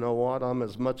 hey, you know what? I'm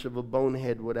as much of a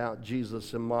bonehead without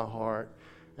Jesus in my heart.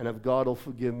 And if God will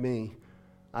forgive me,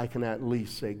 I can at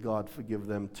least say, God, forgive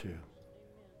them too.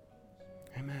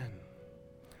 Amen.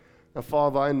 Now,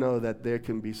 Father, I know that there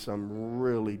can be some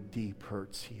really deep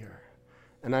hurts here.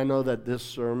 And I know that this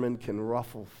sermon can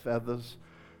ruffle feathers.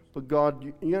 But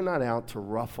God, you're not out to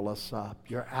ruffle us up.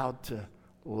 You're out to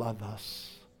love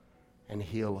us and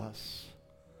heal us.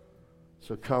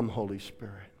 So come, Holy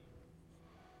Spirit.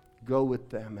 Go with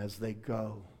them as they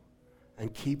go.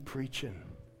 And keep preaching.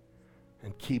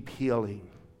 And keep healing.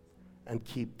 And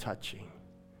keep touching.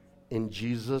 In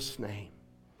Jesus' name.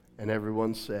 And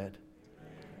everyone said,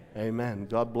 Amen.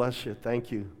 God bless you.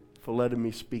 Thank you for letting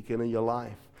me speak into your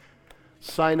life.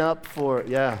 Sign up for,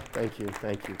 thank you.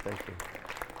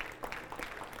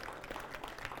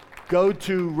 Go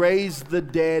to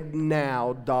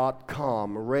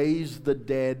raisethedeadnow.com,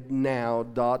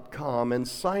 raisethedeadnow.com, and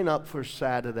sign up for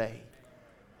Saturday.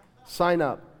 Sign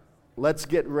up. Let's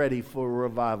get ready for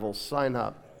revival. Sign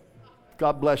up.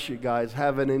 God bless you guys.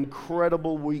 Have an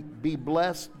incredible week. Be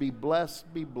blessed, be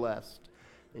blessed, be blessed.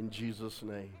 In Jesus'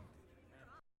 name.